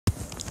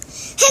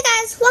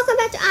guys, welcome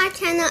back to our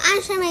channel.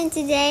 I'm Sherman and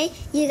today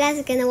you guys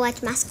are gonna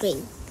watch my screen.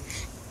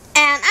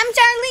 And I'm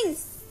Charlene.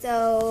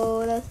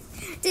 So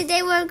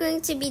today we're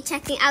going to be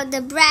checking out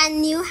the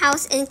brand new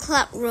house in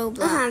Club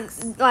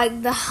Roblox.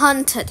 Like the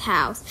haunted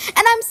house.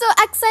 And I'm so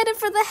excited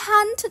for the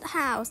haunted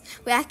house.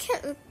 Wait, I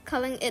kept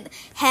calling it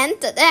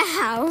haunted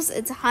house.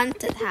 It's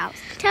haunted house.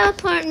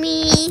 Teleport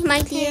me,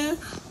 my dear.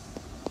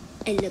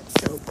 It looks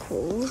so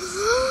cool.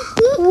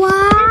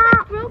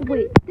 Wow.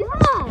 Wait,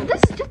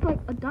 this is just like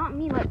a dot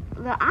me, like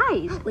the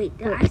eyes. Wait,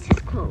 the eyes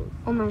just closed.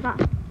 Oh my god.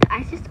 The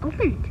eyes just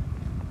opened.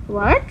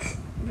 What?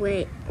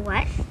 Wait,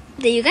 what?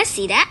 Did you guys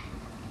see that?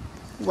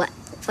 What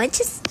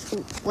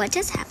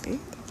just happened?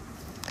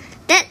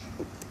 That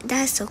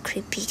is so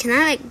creepy. Can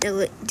I like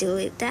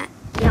delete that?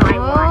 No,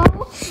 I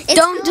won't.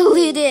 Don't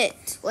delete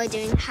it. We're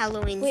doing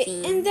Halloween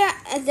theme.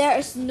 And there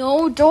is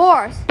no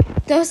doors.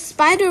 The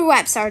spider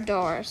webs are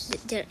doors.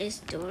 There is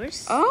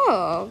doors.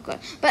 Oh, good.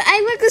 But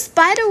I like the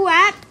spider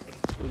web.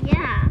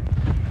 Yeah.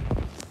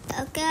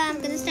 Okay,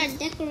 I'm gonna start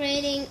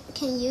decorating.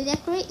 Can you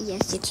decorate?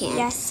 Yes, you can.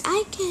 Yes,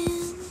 I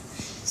can.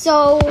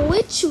 So,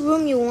 which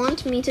room you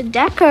want me to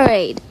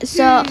decorate?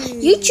 So,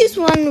 you choose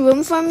one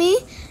room for me,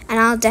 and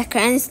I'll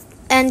decorate.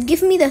 And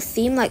give me the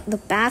theme, like the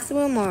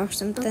bathroom or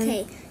something.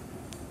 Okay.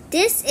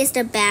 This is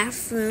the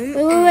bathroom.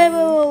 Wait.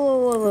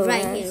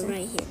 Right here.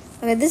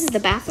 Okay, this is the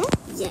bathroom?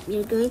 Yeah,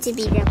 you're going to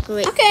be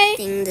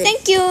decorating the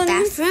thank you.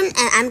 bathroom,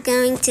 and I'm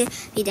going to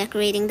be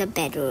decorating the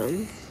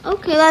bedroom.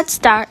 Okay, let's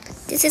start.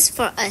 This is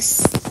for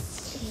us.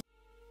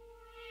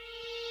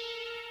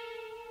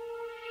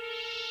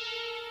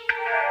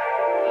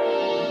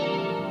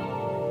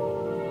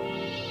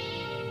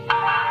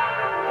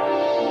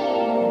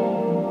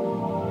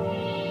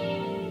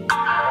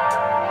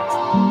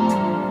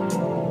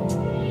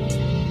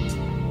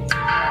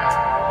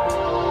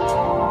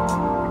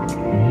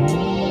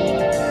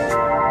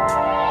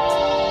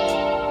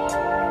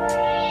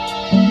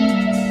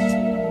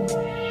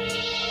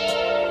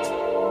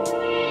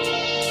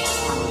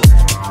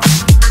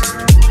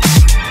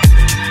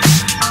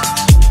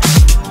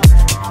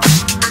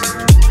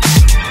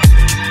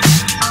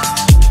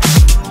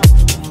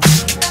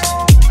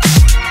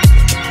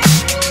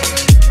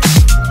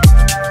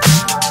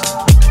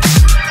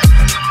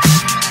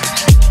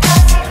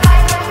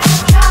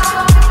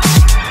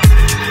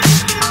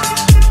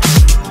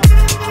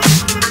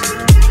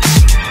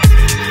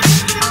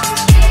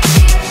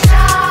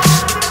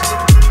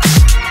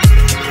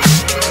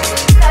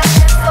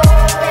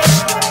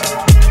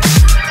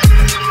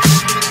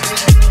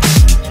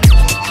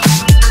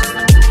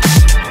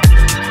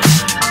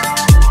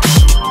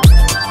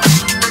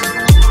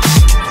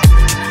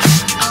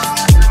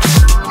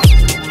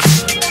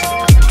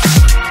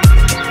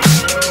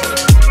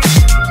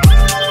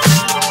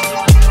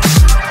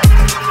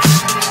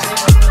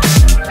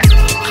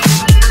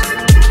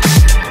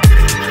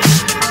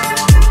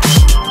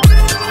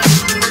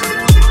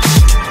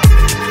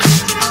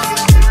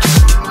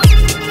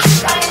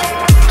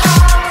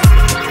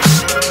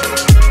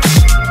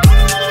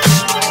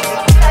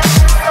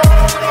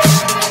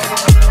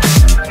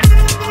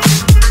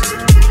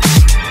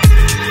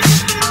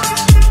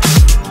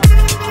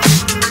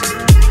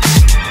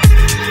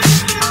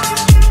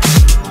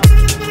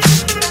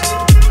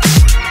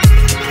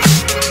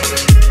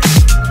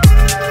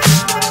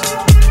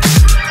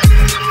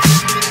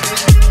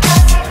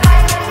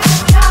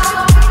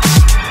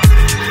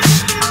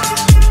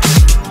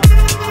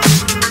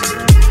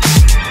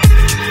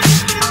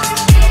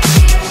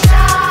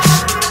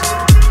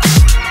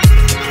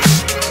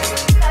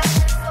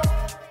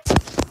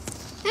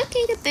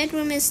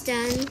 Bedroom is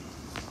done.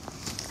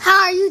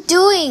 How are you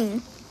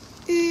doing?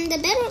 The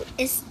bedroom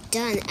is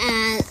done,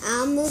 and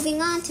I'm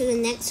moving on to the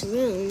next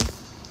room.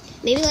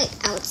 Maybe like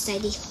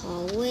outside the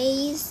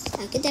hallways.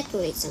 I could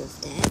decorate some of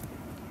that.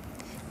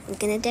 I'm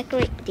gonna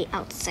decorate the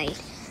outside.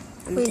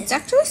 Wait, it's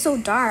actually so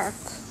dark.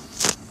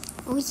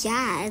 Oh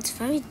yeah, it's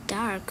very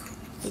dark.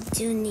 We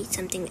do need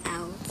something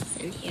else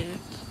in here.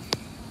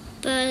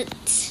 But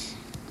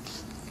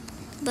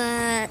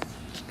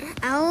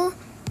I'll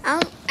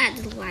add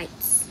the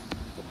lights.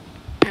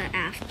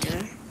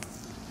 After.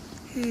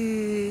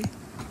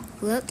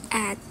 Look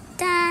at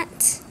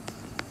that.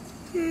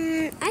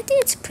 I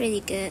think it's pretty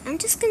good. I'm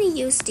just gonna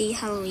use the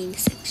Halloween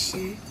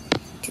section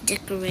to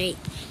decorate.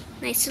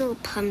 Nice little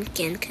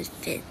pumpkin could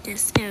fit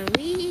this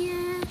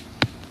area.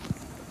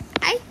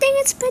 I think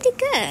it's pretty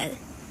good.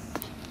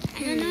 I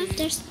don't know if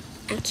there's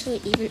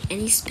actually even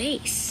any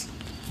space.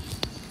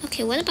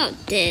 Okay, what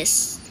about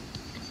this?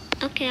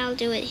 Okay, I'll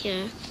do it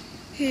here.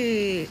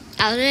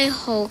 I'll do a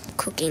whole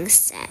cooking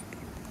set.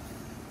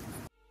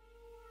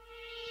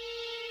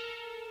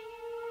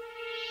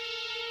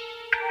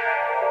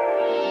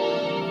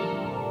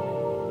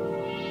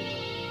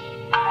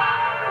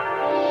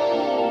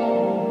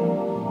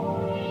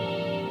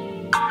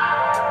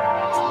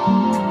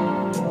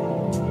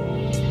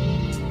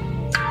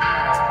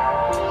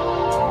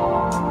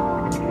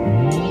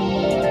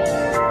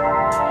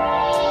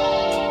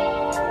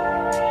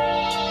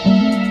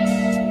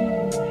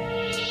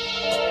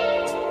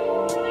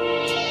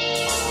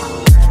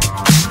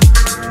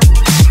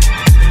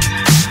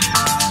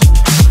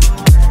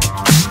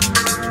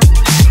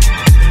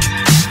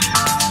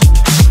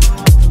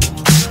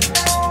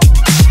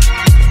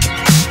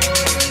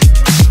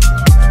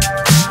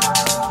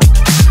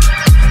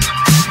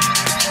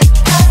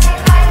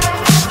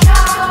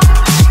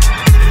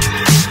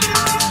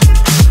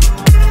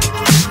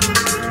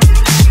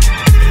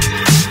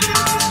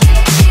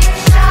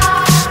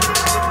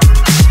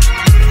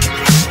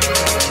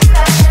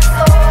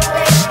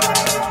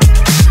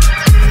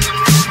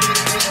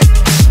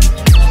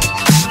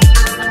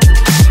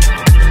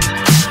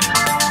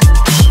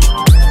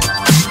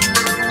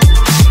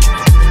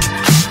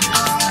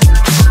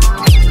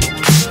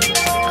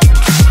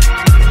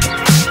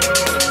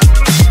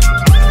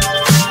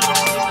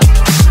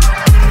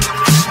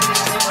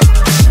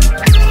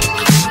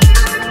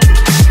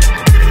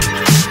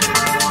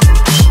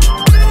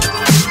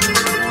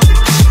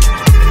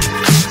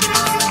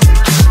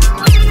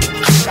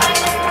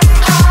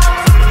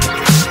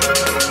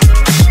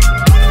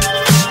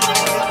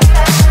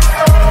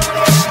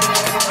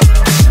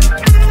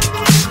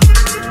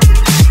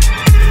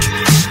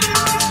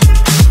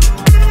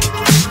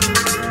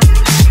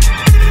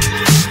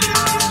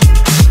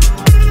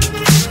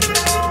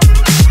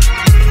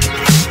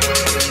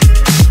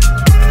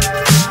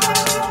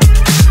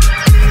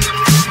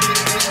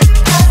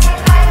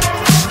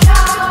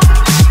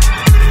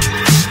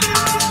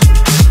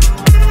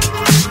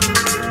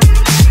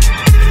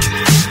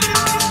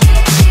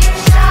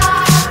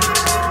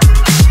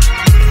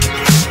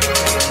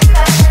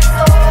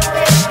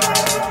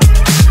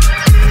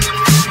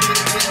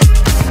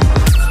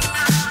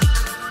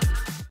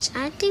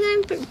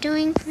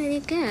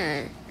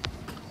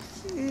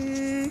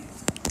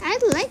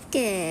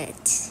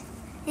 it.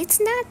 It's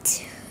not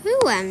too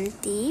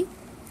empty.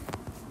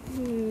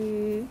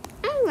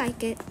 I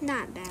like it.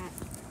 Not bad.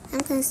 I'm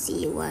gonna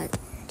see what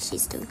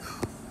she's doing.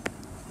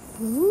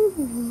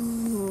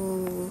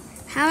 Ooh.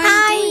 How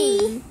are you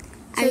doing?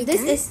 So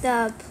this is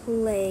the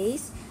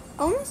place.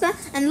 Almost done.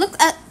 And look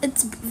at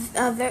it's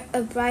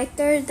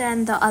brighter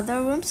than the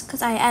other rooms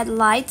because I add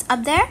lights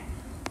up there.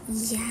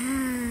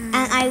 Yeah. And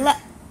I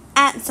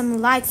add some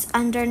lights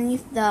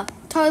underneath the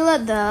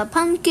toilet, the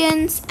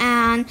pumpkins,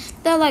 and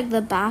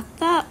the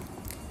bathtub.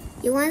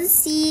 You want to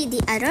see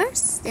the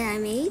others that I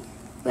made?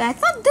 Wait, I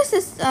thought this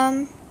is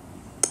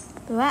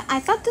what? I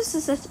thought this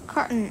is a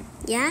curtain.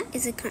 Yeah,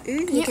 it's a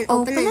curtain. Can you can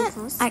open it and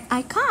close.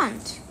 I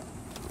can't.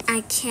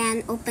 I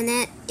can open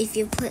it if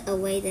you put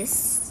away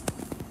this.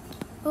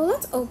 Oh,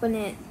 let's open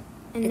it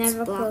and It's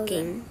never close it.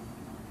 blocking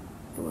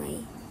away.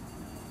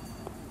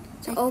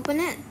 So open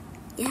it.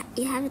 Yeah,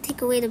 you have to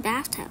take away the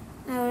bathtub.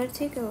 I will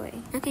take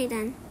away. Okay,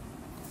 then.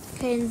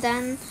 Okay, and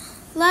then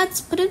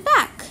let's put it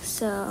back.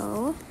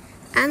 So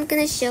I'm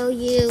gonna show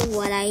you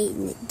what I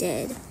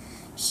did.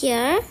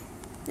 Here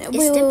is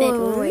wait, the wait,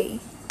 bedroom.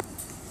 wait.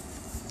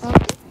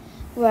 Okay.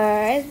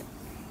 Where is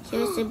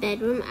Here's the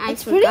bedroom. I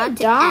It's pretty forgot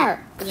to dark.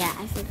 Yeah,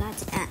 I forgot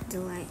to add the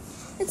light.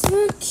 It's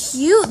very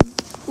cute.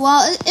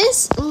 Well, it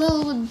is a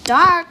little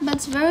dark, but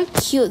it's very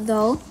cute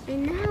though. I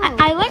know.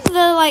 I like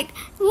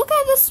look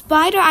at the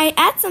spider. I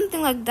add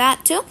something like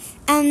that too.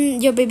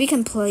 And your baby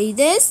can play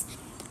this.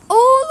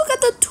 Oh, look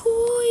at the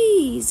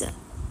toys.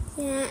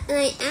 Yeah, and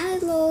I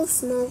added a little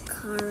small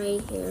car right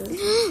here.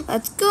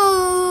 Let's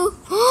go.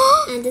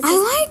 And this I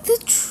is- like the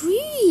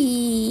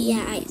tree.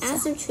 Yeah, I add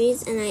some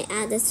trees and I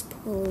add this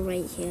pole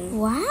right here.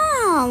 Wow,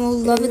 I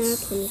love it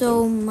American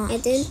so I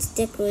much. didn't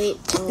decorate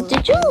all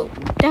Did you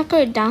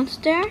decorate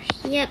downstairs?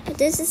 Yep,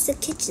 this is the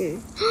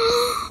kitchen.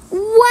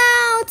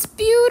 Wow, it's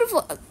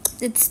beautiful.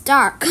 It's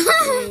dark.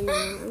 I know.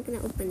 I'm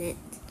gonna open it.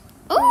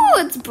 Oh,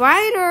 it's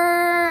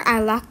brighter. I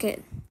like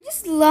it. I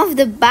just love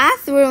the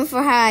bathroom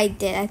for how I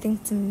did. I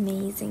think it's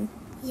amazing.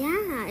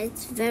 Yeah,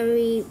 it's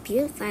very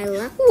beautiful. I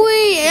love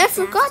Wait, I the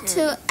forgot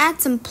to add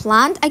some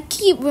plant. I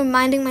keep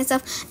reminding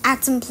myself,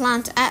 add some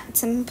plant,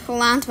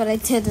 but I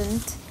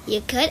didn't.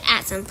 You could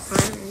add some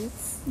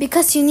plants.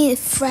 Because you need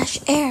fresh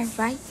air,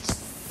 right?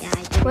 Yeah,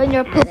 I didn't When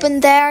you're add pooping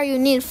there, you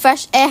need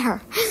fresh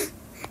air. it.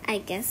 I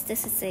guess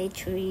this is a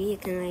tree. You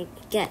can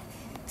get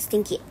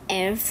stinky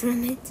air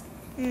from it.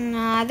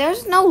 Nah,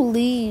 there's no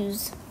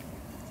leaves.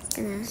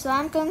 Gonna, So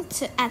I'm going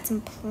to add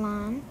some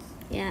plants.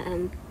 yeah,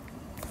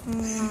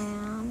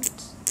 Plant.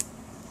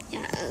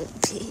 yeah.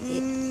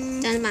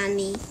 Don't mind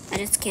me. I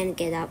just can't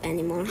get up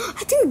anymore.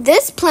 I think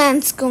this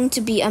plant's going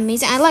to be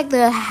amazing. I like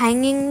the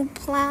hanging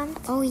plant.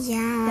 Oh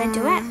yeah. Can I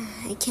do it?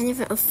 I can't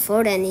even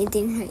afford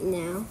anything right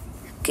now.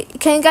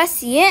 Can you guys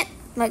see it?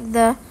 Like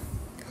the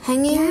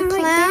hanging Yeah, right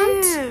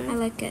plant? there. I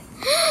like it.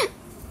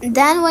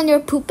 Then when you're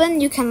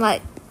pooping, you can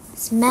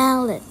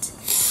smell it.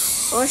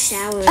 Or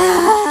shower.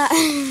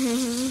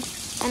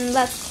 And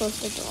let's close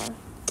the door.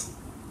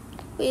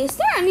 Wait, is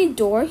there any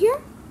door here?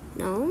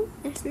 No,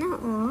 there's not.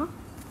 Aw.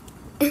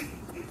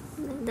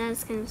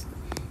 That's kind of.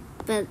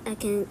 But I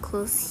can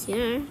close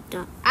here.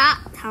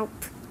 Help!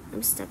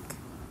 I'm stuck.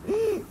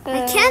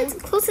 I can't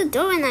close the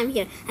door when I'm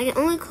here. I can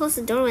only close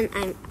the door when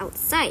I'm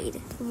outside.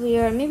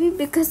 Weird. Maybe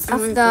because I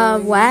of wanna the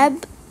go in.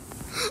 web.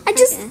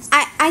 guess.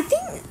 I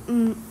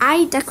think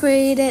I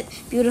decorated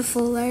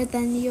beautifuler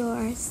than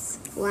yours.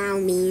 Wow,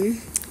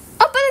 mean.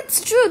 Oh, but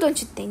it's true, don't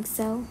you think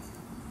so?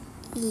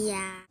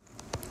 Yeah.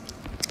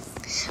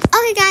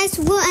 Okay, guys,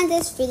 we'll end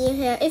this video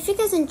here. If you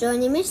guys enjoyed,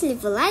 make sure to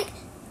leave a like,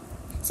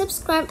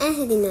 subscribe, and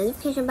hit the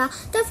notification bell.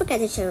 Don't forget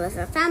to share with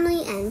your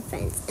family and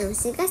friends. And we'll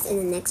see you guys in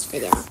the next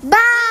video.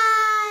 Bye!